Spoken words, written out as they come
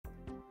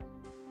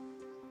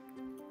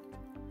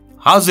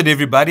How's it,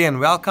 everybody, and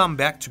welcome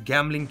back to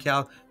Gambling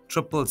Cal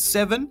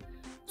 777.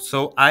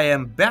 So I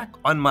am back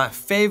on my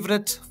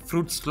favorite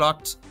fruit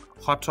slot,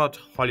 Hot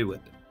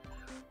Hollywood.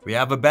 We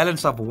have a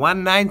balance of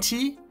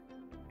 190,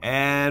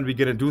 and we're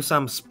gonna do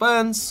some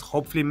spins,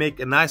 hopefully make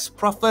a nice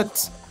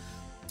profit,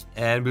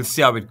 and we'll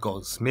see how it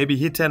goes. Maybe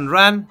hit and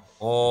run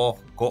or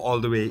go all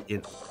the way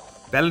in.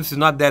 Balance is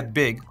not that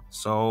big,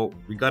 so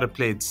we gotta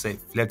play it safe.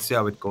 Let's see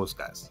how it goes,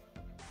 guys.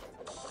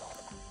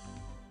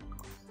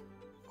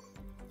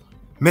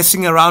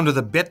 Messing around with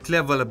the bet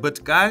level a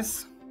bit,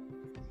 guys,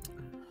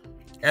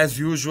 as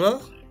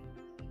usual.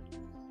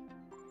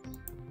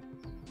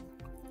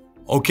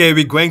 Okay,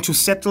 we're going to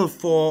settle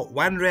for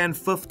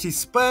R1.50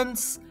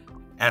 spins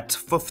at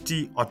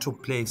 50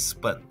 autoplay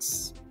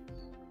spins.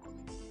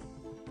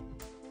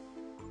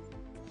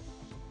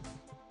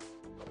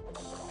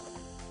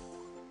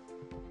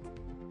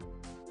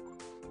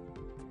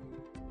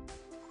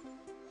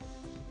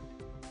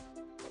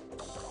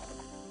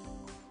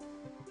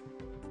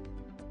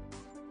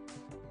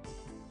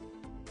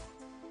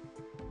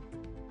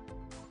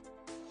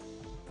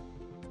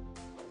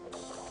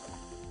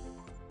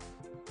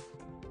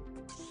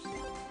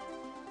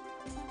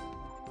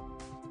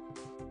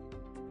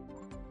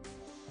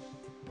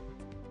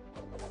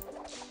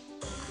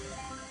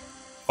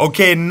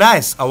 Okay,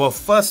 nice. Our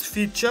first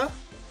feature.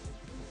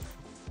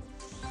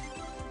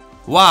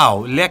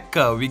 Wow,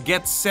 lekker. We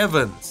get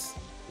sevens.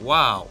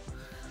 Wow.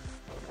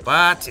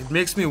 But it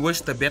makes me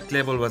wish the bet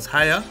level was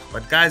higher.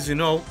 But guys, you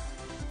know,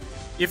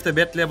 if the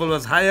bet level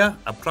was higher,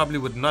 I probably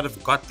would not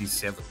have got these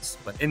sevens.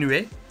 But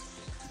anyway,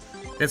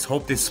 let's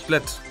hope they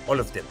split all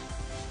of them.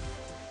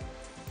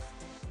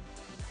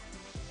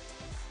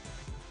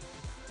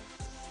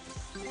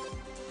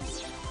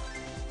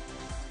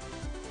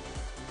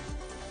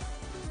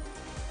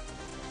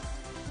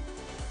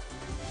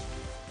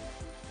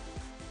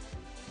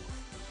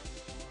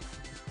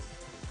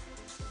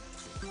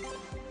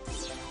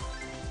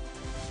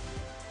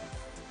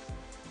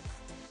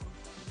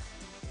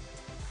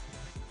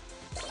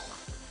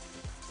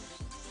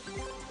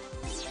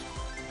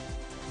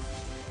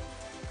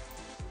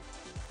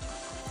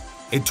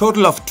 A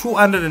total of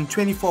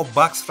 224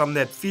 bucks from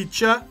that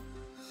feature.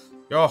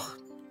 Yo,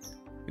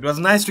 it was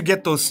nice to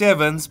get those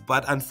sevens,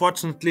 but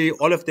unfortunately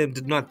all of them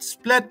did not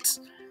split,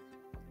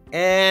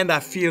 and I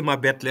feel my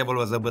bet level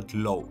was a bit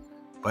low.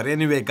 But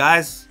anyway,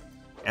 guys,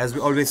 as we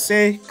always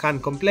say,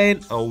 can't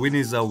complain. A win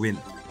is a win.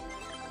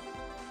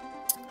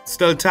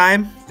 Still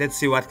time. Let's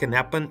see what can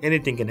happen.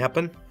 Anything can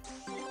happen.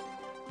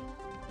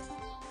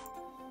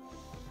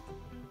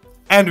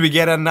 And we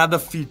get another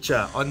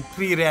feature on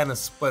 3 rand a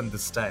spin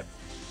this time.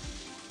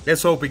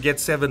 Let's hope we get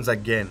sevens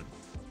again.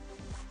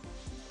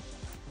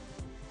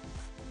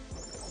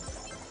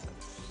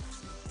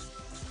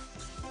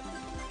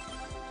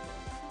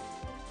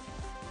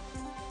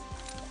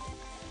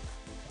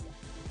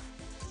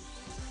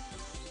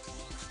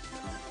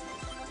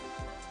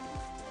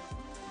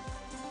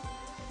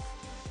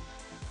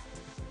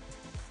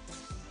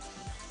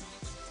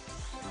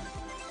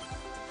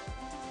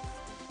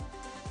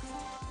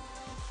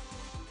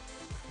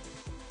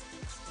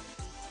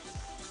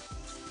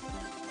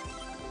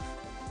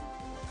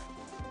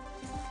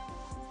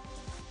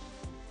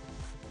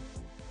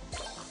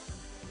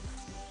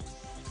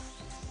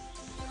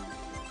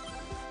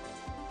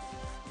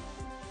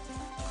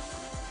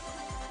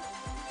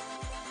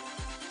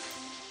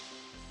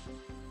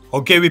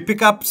 Okay, we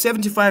pick up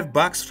 75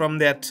 bucks from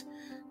that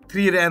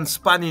 3 rand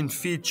spun in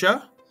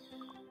feature.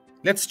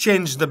 Let's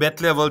change the bet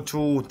level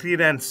to 3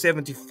 rand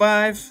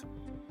 75.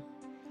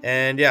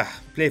 And yeah,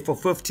 play for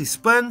 50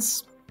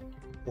 spins.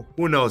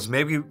 Who knows?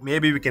 Maybe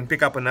we can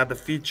pick up another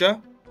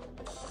feature.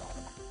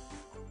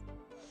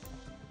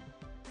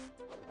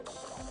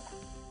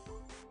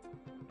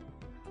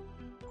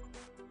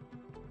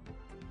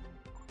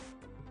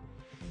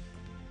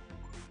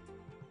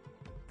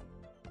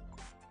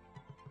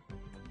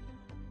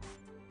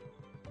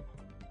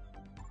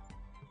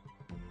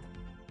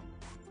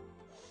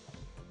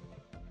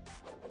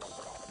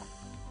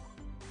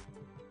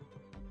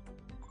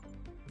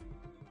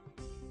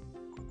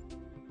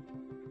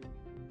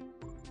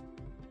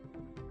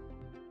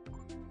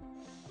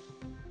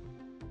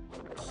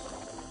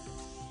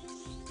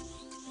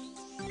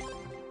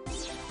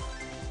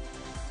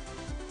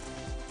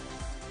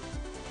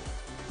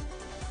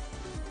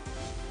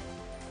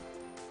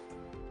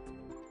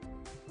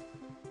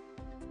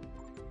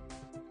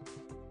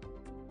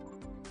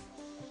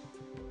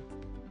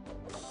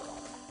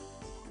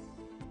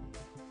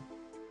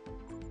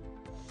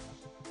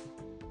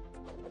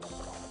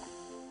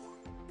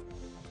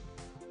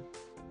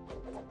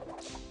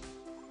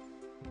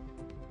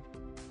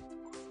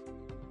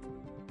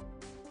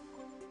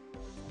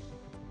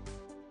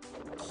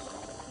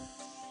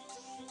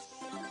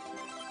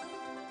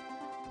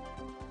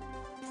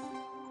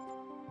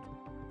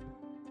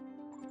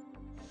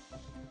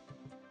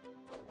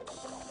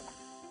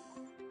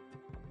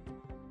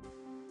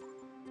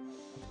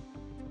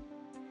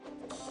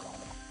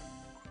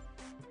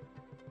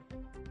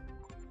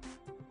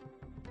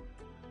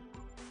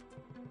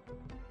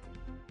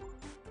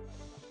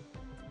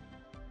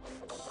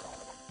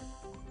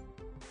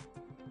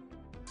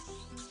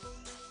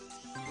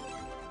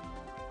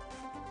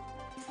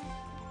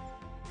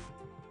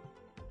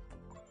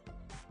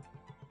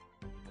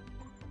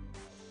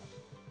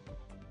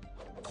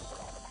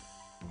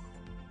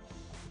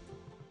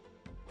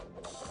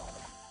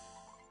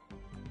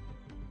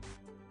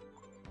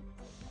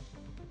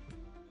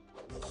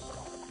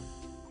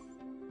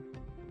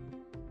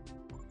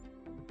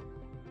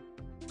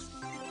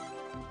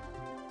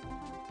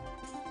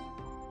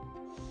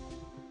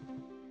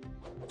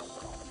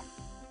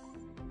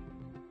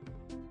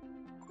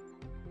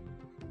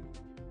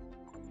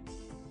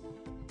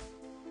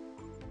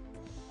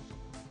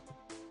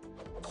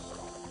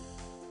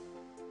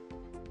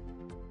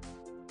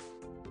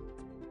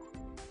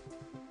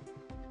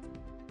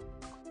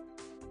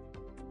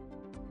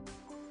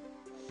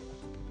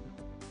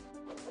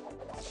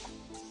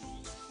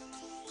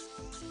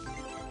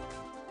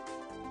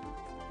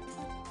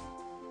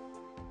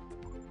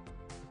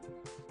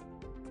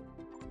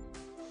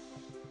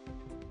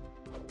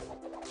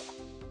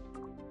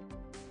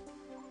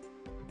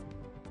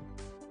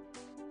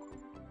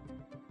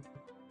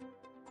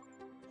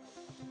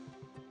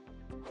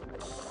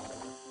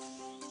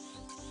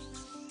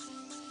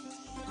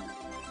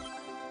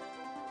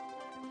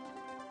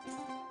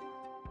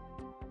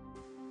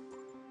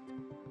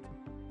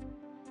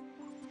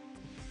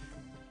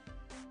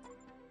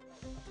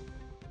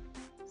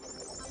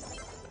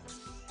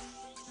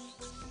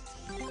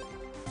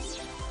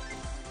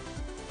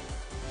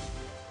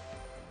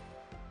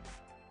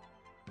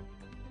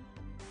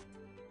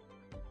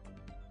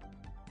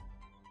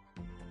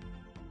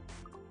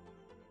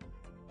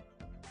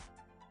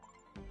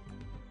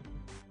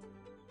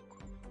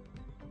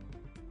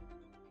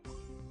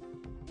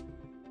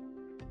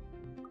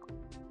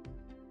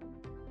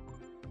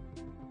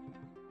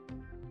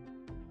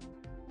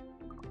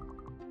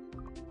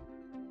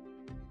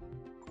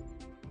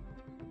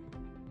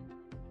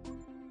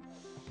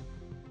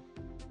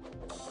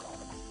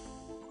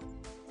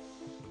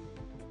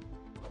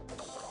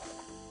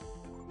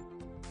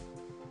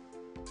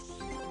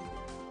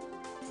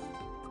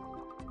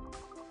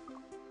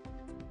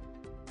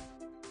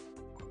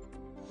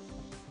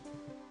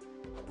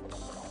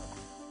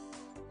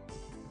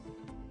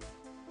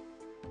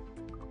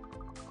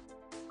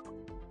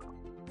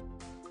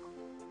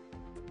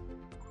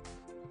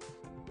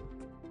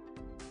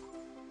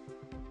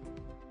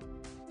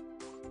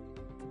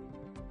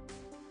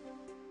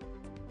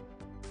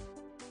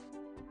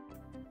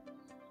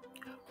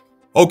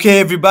 Okay,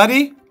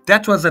 everybody,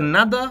 that was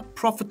another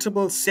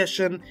profitable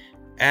session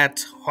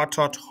at Hot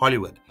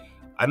Hollywood.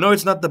 I know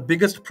it's not the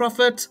biggest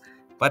profit,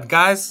 but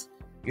guys,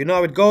 you know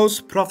how it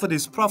goes. Profit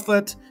is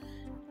profit.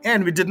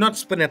 And we did not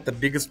spin at the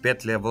biggest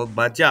bet level,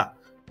 but yeah,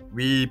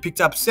 we picked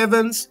up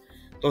sevens.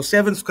 Those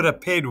sevens could have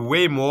paid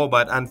way more,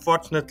 but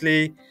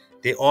unfortunately,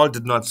 they all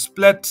did not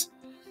split.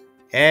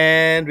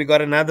 And we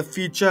got another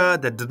feature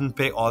that didn't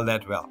pay all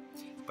that well.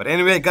 But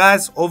anyway,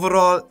 guys,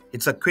 overall,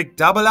 it's a quick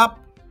double up.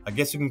 I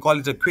guess you can call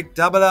it a quick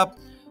double up.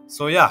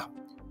 So yeah,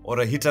 or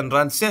a hit and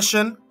run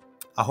session.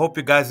 I hope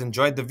you guys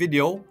enjoyed the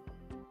video.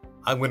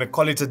 I'm going to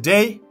call it a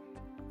day.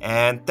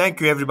 And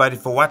thank you everybody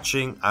for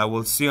watching. I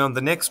will see you on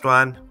the next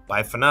one.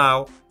 Bye for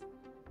now.